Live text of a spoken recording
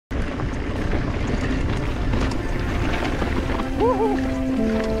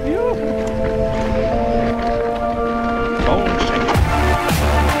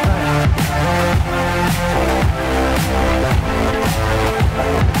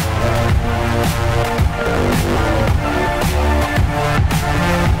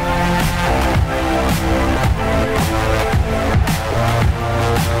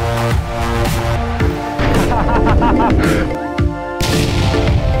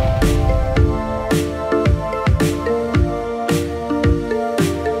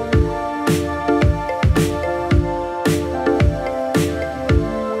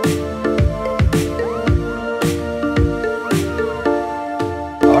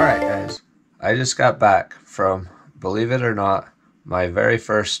I just got back from, believe it or not, my very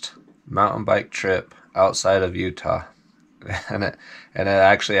first mountain bike trip outside of Utah, and it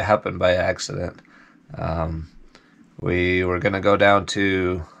actually happened by accident. We were gonna go down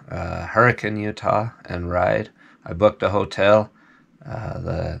to Hurricane, Utah, and ride. I booked a hotel.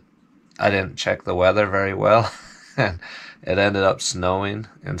 I didn't check the weather very well, and it ended up snowing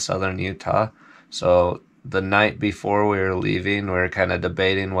in southern Utah. So the night before we were leaving, we were kind of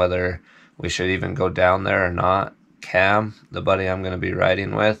debating whether we should even go down there or not. Cam, the buddy I'm going to be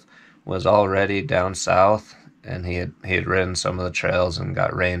riding with, was already down south, and he had ridden some of the trails and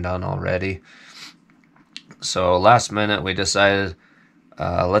got rained on already. So last minute we decided,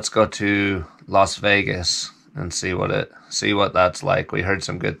 let's go to Las Vegas and see what that's like. We heard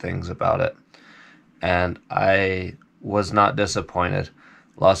some good things about it, and I was not disappointed.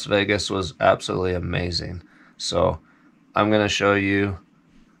 Las Vegas was absolutely amazing. So I'm going to show you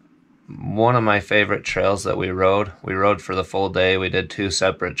one of my favorite trails that we rode. We rode for the full day. We did 2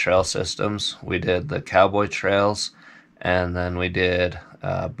 separate trail systems. We did the Cowboy Trails, and then we did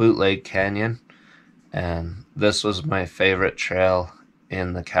Bootleg Canyon. And this was my favorite trail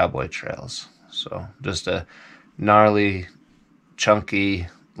in the Cowboy Trails. So just a gnarly, chunky,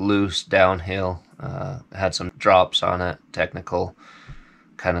 loose downhill. Had some drops on it, technical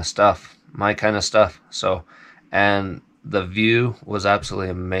kind of stuff, my kind of stuff. So, and the view was absolutely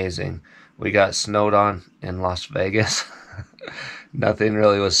amazing. We got snowed on in Las Vegas. Nothing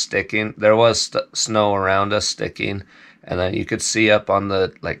really was sticking. There was snow around us sticking, and then you could see up on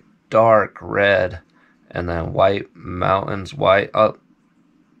the like dark red and then white mountains,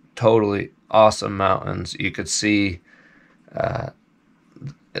 totally awesome mountains. You could see that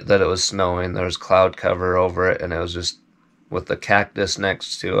it was snowing. There was cloud cover over it, and it was just with the cactus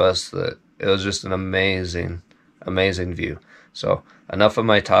next to us. It was just an amazing view. So enough of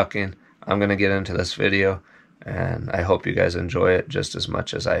my talking. I'm going to get into this video, and I hope you guys enjoy it just as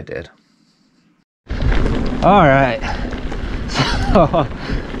much as I did. All right, so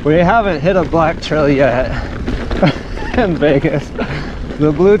we haven't hit a black trail yet in Vegas.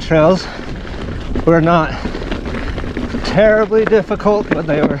 The blue trails were not terribly difficult, but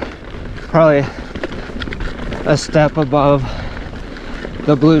they were probably a step above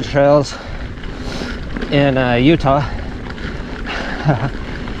the blue trails in Utah.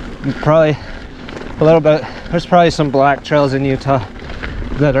 Probably a little bit. There's probably some black trails in Utah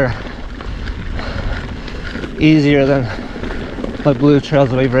that are easier than the blue trails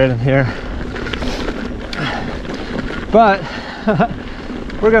that we've ridden here, but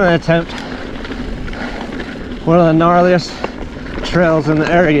we're gonna attempt one of the gnarliest trails in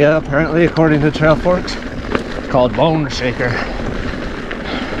the area, apparently, according to Trail Forks, called Bone Shaker.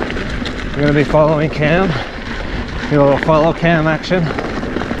 We're gonna be following Cam. A little follow Cam action.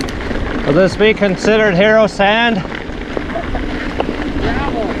 Will this be considered hero sand?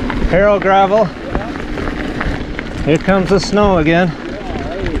 Gravel. Hero gravel. Yeah. Here comes the snow again. Yeah,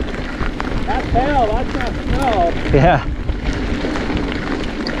 hey. That's hell, that's not snow. Yeah.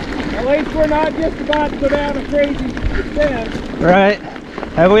 At least we're not just about to go down a crazy descent. Right.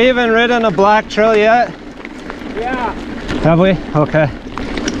 Have we even ridden a black trail yet? Yeah. Have we? Okay.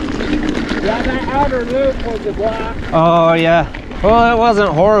 Yeah, that outer loop was a black. Oh yeah. Well, it wasn't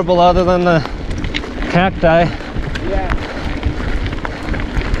horrible other than the cacti. Yeah.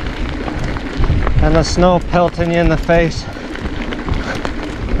 And the snow pelting you in the face.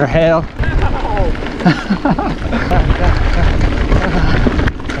 Or hail.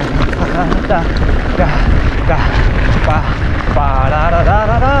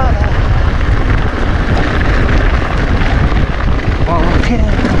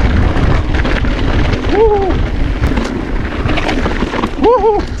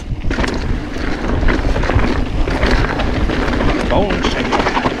 Woohoo! Bone shaker.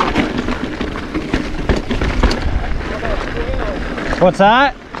 What's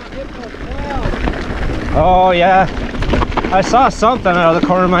that? Oh yeah, I saw something out of the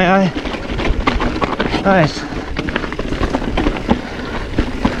corner of my eye. Nice.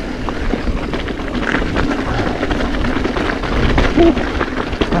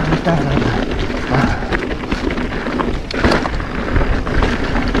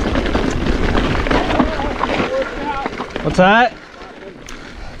 What's that?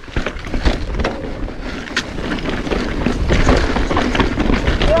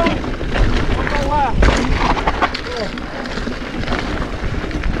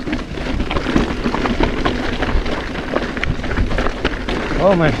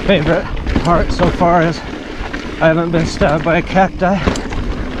 Oh, my favorite part so far is I haven't been stabbed by a cactus.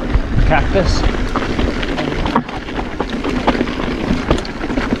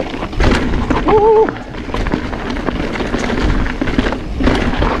 Woo!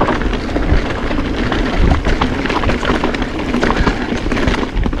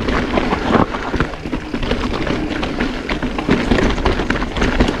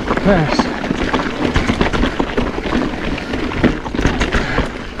 Nice.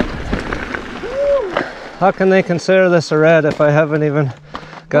 How can they consider this a red if I haven't even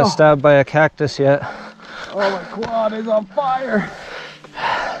got stabbed by a cactus yet? Oh, my quad is on fire.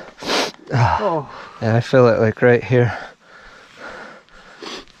 Oh. Yeah, I feel it like right here.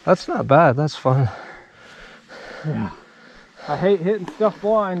 That's not bad, that's fun. Yeah. I hate hitting stuff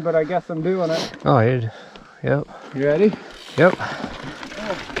blind, but I guess I'm doing it. Oh, yep. You ready? Yep.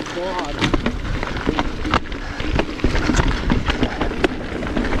 Oh, God.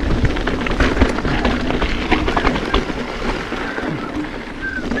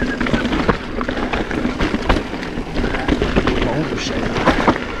 Oh, shit.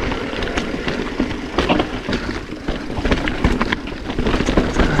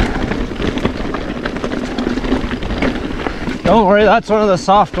 Don't worry, that's one of the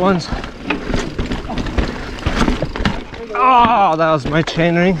soft ones. Oh, that was my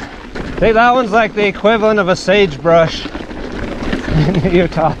chainring. I think that one's like the equivalent of a sagebrush in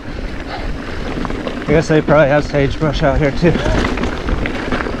Utah. I guess they probably have sagebrush out here too.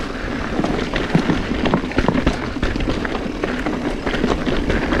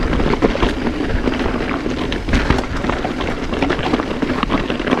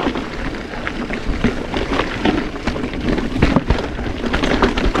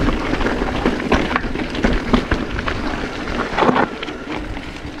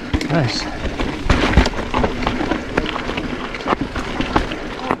 Nice.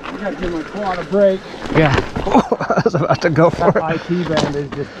 I gotta give my quad a break. Yeah. Oh, I was about to go for it. That IT band is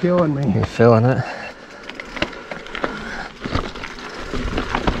just killing me. You feeling it?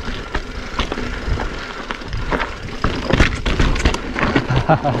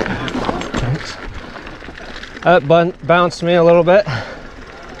 Thanks. That bounced me a little bit.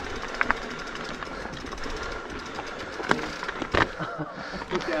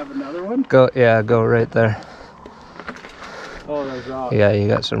 You have another one? Go right there. Oh, there's rocks. Yeah, you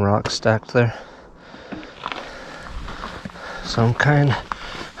got some rocks stacked there. Some kind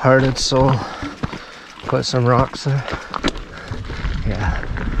hearted soul put some rocks there. Yeah.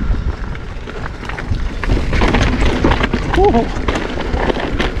 Woo.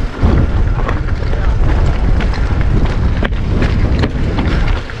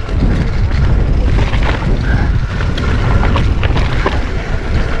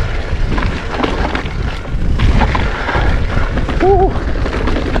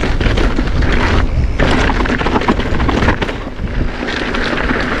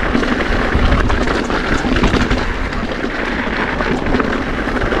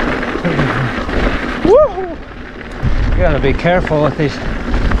 You gotta be careful with these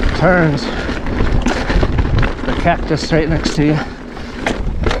turns. The cactus right next to you.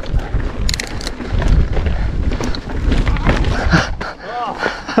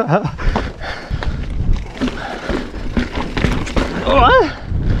 What?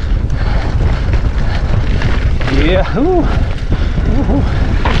 Yeah. Ooh. Ooh.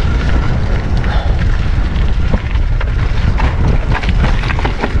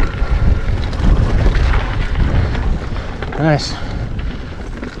 Nice.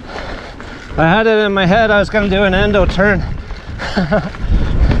 I had it in my head I was going to do an endo turn.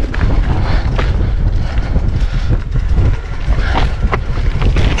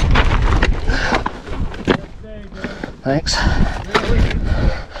 Thanks.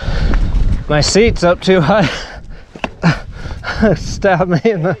 My seat's up too high. Stab me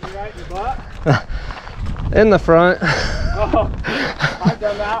in the in the front. Oh, I've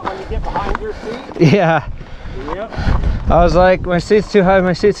done that when you get behind your seat. Yeah. Yep. I was like, my seat's too high,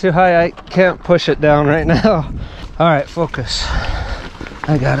 my seat's too high, I can't push it down right now. All right, focus.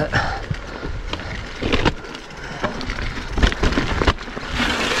 I got it.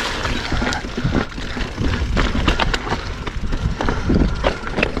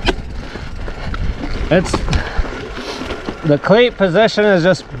 The cleat position is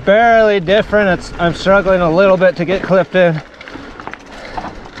just barely different. I'm struggling a little bit to get clipped in.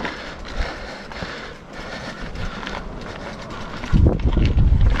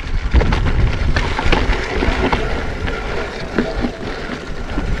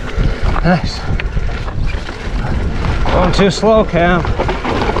 Nice. Going too slow, Cam.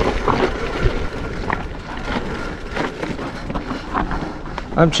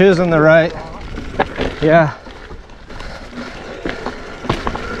 I'm choosing the right. Yeah.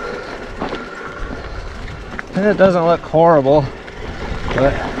 And it doesn't look horrible,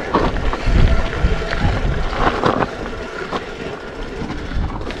 but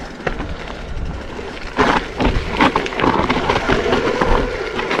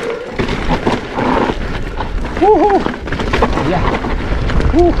woohoo! Yeah.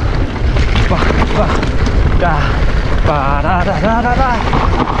 Woo. Ba, ba, da, ba, da, da, da, da, da.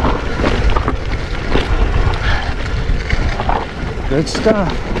 Good stuff.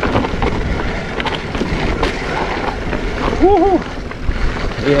 Woohoo!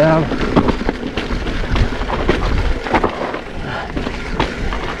 Yeah.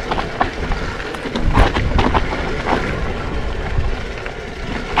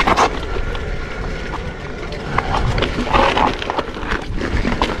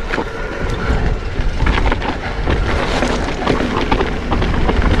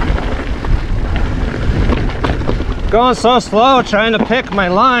 Going so slow trying to pick my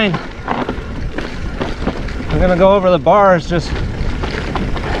line. I'm gonna go over the bars, just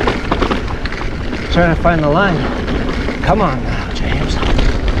trying to find the line. Come on now, James.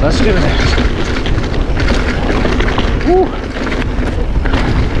 Let's do this. Woo.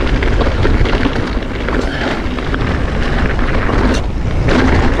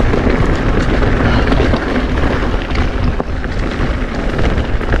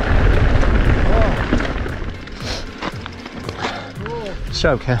 Good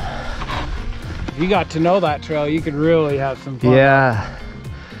job, Ken. If you got to know that trail, you could really have some fun. Yeah.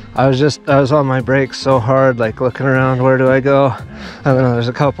 I was on my brakes so hard, like looking around, where do I go? I don't know, there's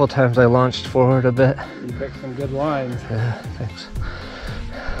a couple times I launched forward a bit. You picked some good lines. Yeah, thanks.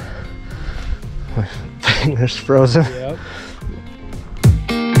 My finger's frozen. Yep.